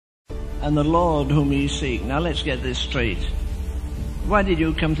and the Lord whom ye seek. Now let's get this straight. Why did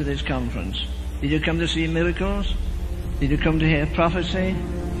you come to this conference? Did you come to see miracles? Did you come to hear prophecy?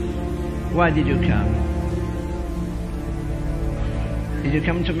 Why did you come? Did you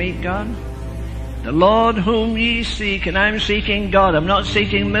come to meet God? The Lord whom ye seek, and I'm seeking God. I'm not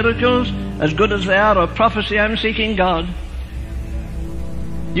seeking miracles, as good as they are, or prophecy. I'm seeking God.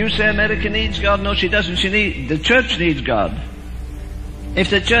 You say America needs God. No, she doesn't. The church needs God. If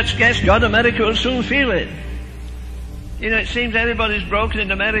the church gets God, America will soon feel it. You know, it seems everybody's broken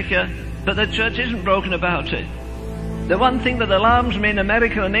in America, but the church isn't broken about it. The one thing that alarms me in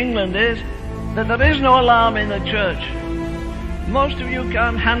America and England is that there is no alarm in the church. Most of you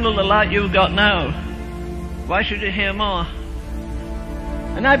can't handle the light you've got now. Why should you hear more?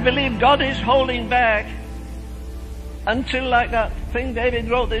 And I believe God is holding back until, like that thing David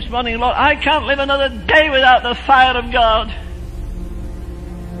wrote this morning, Lord, I can't live another day without the fire of God.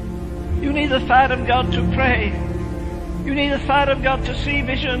 You need the fire of God to pray. You need the fire of God to see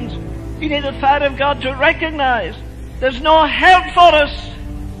visions. You need the fire of God to recognize there's no help for us.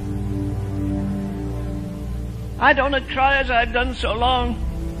 I don't want to cry as I've done so long,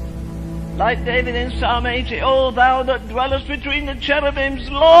 like David in Psalm 80, oh, thou that dwellest between the cherubims,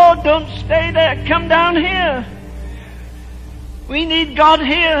 Lord, don't stay there, come down here. We need God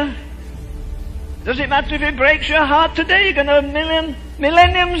here. Does it matter if it breaks your heart today? You're going to have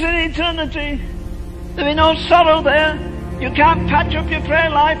millenniums in eternity. There'll be no sorrow there. You can't patch up your prayer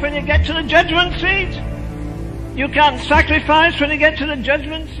life when you get to the judgment seat. You can't sacrifice when you get to the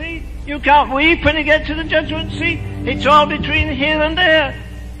judgment seat. You can't weep when you get to the judgment seat. It's all between here and there.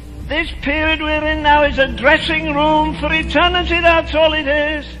 This period we're in now is a dressing room for eternity. That's all it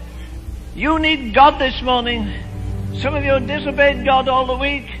is. You need God this morning. Some of you disobeyed God all the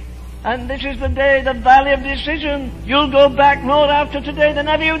week, and this is the day, the valley of decision. You'll go back more after today than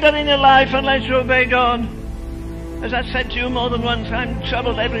ever you've done in your life unless you obey God. As I said to you more than once, I'm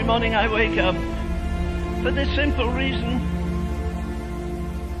troubled every morning I wake up for this simple reason.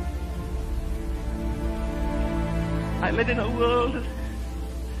 I live in a world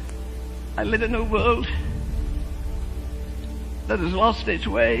that has lost its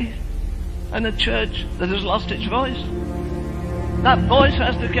way, and a church that has lost its voice. That voice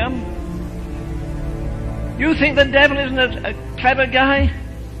has to come. You think the devil isn't a clever guy?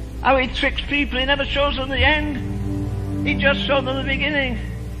 How he tricks people, he never shows them the end. He just showed them the beginning.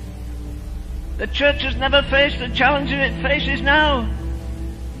 The church has never faced the challenges it faces now.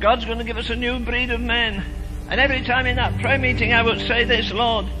 God's going to give us a new breed of men. And every time in that prayer meeting I would say this,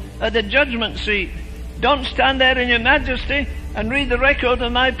 Lord, at the judgment seat, don't stand there in your majesty and read the record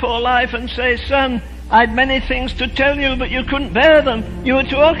of my poor life and say, son, I had many things to tell you, but you couldn't bear them. You were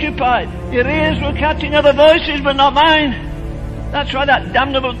too occupied. Your ears were catching other voices, but not mine. That's why that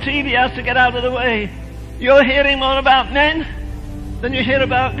damnable TV has to get out of the way. You're hearing more about men than you hear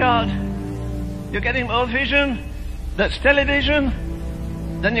about God. You're getting more vision that's television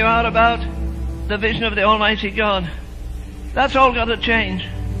than you are about the vision of the Almighty God. That's all got to change.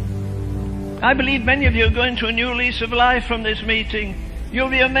 I believe many of you are going to a new lease of life from this meeting. You'll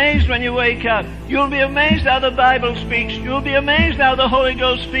be amazed when you wake up. You'll be amazed how the Bible speaks. You'll be amazed how the Holy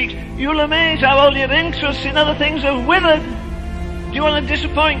Ghost speaks. You'll be amazed how all your interests in other things have withered. Do you want to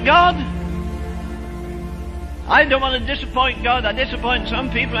disappoint God? I don't want to disappoint God. I disappoint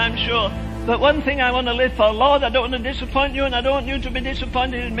some people, I'm sure. But one thing I want to live for, Lord, I don't want to disappoint you, and I don't want you to be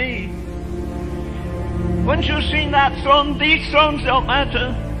disappointed in me. Once you've seen that throne, these thrones don't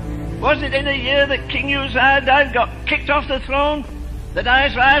matter. Was it in a year that King Uzziah got kicked off the throne, that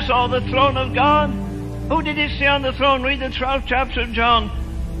Isaiah saw the throne of God? Who did he see on the throne? Read the 12th chapter of John.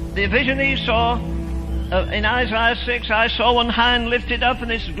 The vision he saw in Isaiah 6, I saw one hand lifted up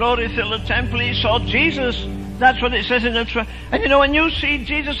and his glory filled the temple. He saw Jesus. That's what it says in the... And you know, when you see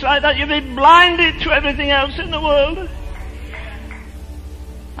Jesus like that, you'll be blinded to everything else in the world.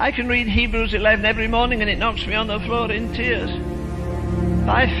 I can read Hebrews 11 every morning and it knocks me on the floor in tears.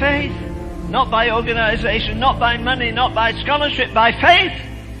 By faith, not by organization, not by money, not by scholarship, by faith.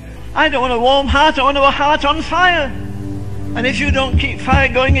 I don't want a warm heart, I want a heart on fire. And if you don't keep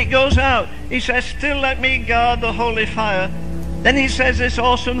fire going, it goes out. He says, still let me guard the holy fire. Then he says this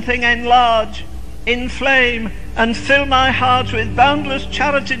awesome thing, enlarge, inflame, and fill my heart with boundless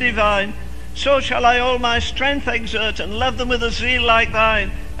charity divine. So shall I all my strength exert and love them with a zeal like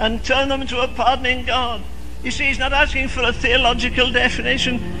thine, and turn them to a pardoning God. You see, he's not asking for a theological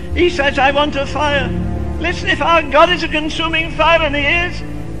definition. He says, I want a fire. Listen, if our God is a consuming fire, and he is,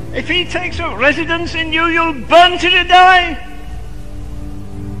 if he takes up residence in you, you'll burn till you die.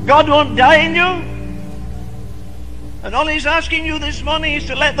 God won't die in you. And all he's asking you this morning is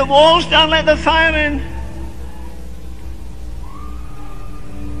to let the walls down, let the fire in.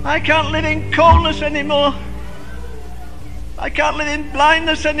 I can't live in coldness anymore. I can't live in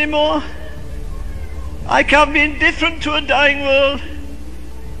blindness anymore. I can't be indifferent to a dying world.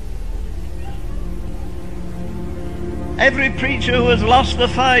 Every preacher who has lost the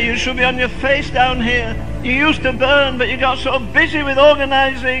fire, you should be on your face down here. You used to burn, but you got so busy with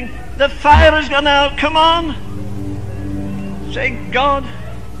organizing. The fire has gone out. Come on. Say, God,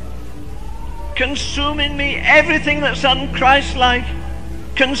 consume in me everything that's un-Christ-like.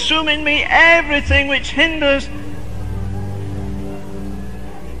 Consume in me everything which hinders.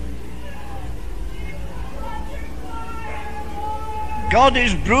 God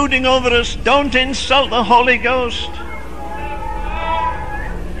is brooding over us. Don't insult the Holy Ghost.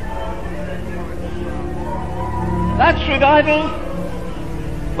 That's revival.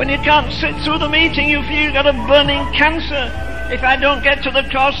 When you can't sit through the meeting, you feel you've got a burning cancer. If I don't get to the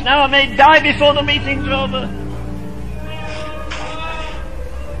cross now, I may die before the meeting's over.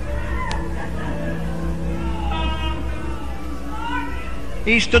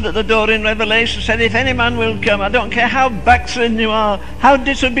 He stood at the door in Revelation and said, if any man will come, I don't care how backslidden you are, how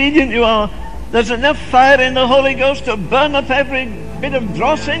disobedient you are, there's enough fire in the Holy Ghost to burn up every bit of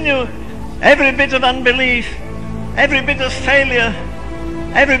dross in you, every bit of unbelief, every bit of failure,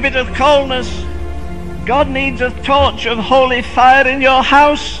 every bit of coldness. God needs a torch of holy fire in your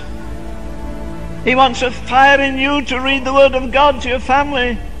house. He wants a fire in you to read the Word of God to your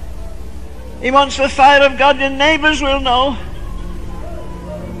family. He wants the fire of God your neighbors will know.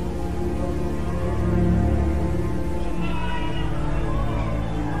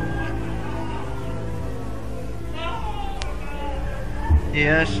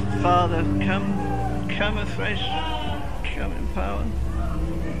 Yes, Father, come afresh, come in power.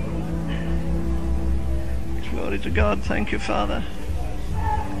 Glory to God. Thank you, Father.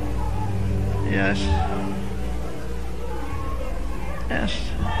 Yes. Yes.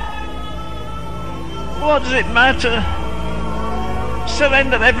 What does it matter?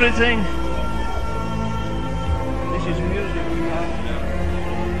 Surrender everything. This is music.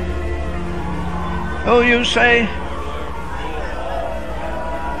 Oh, you say,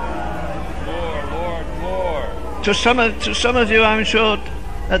 to some of you, I'm sure,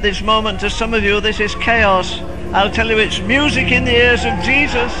 at this moment, to some of you, this is chaos. I'll tell you, it's music in the ears of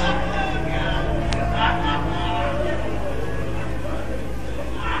Jesus.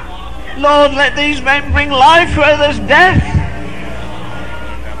 Lord, let these men bring life where there's death.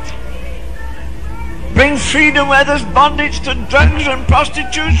 Bring freedom where there's bondage to drugs and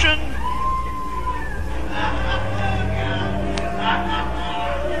prostitution.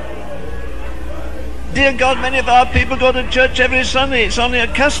 Dear God, many of our people go to church every Sunday. It's only a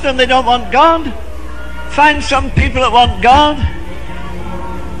custom. They don't want God. Find some people that want God.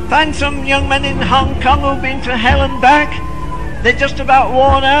 Find some young men in Hong Kong who've been to hell and back. They're just about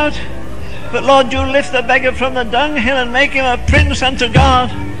worn out. But Lord, you lift the beggar from the dunghill and make him a prince unto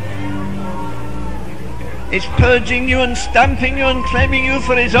God. It's purging you and stamping you and claiming you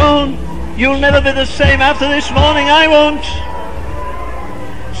for his own. You'll never be the same after this morning. I won't.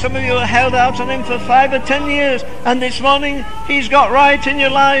 Some of you are held out on him for 5 or 10 years, and this morning he's got right in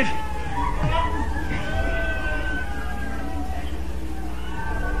your life.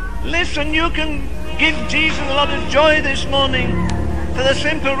 Listen, you can give Jesus a lot of joy this morning for the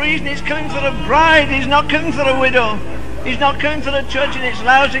simple reason he's coming for a bride. He's not coming for a widow. He's not coming for the church in its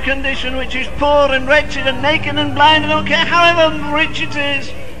lousy condition, which is poor and wretched and naked and blind. I don't care however rich it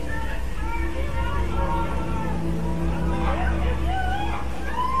is.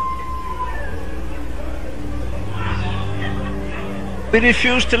 We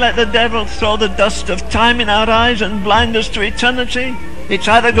refuse to let the devil throw the dust of time in our eyes and blind us to eternity. It's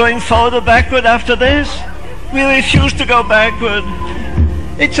either going forward or backward after this. We refuse to go backward.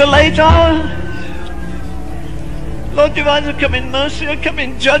 It's a late hour. Lord, you either come in mercy or come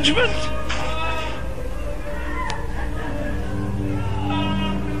in judgment.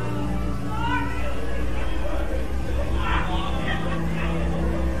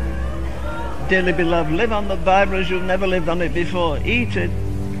 Dearly beloved, live on the Bible as you've never lived on it before. Eat it.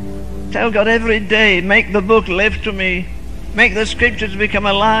 Tell God every day, make the book live to me. Make the scriptures become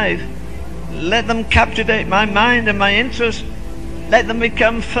alive. Let them captivate my mind and my interest. Let them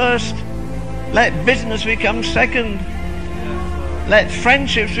become first. Let business become second. Let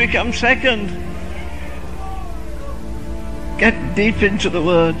friendships become second. Get deep into the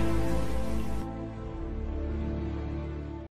Word.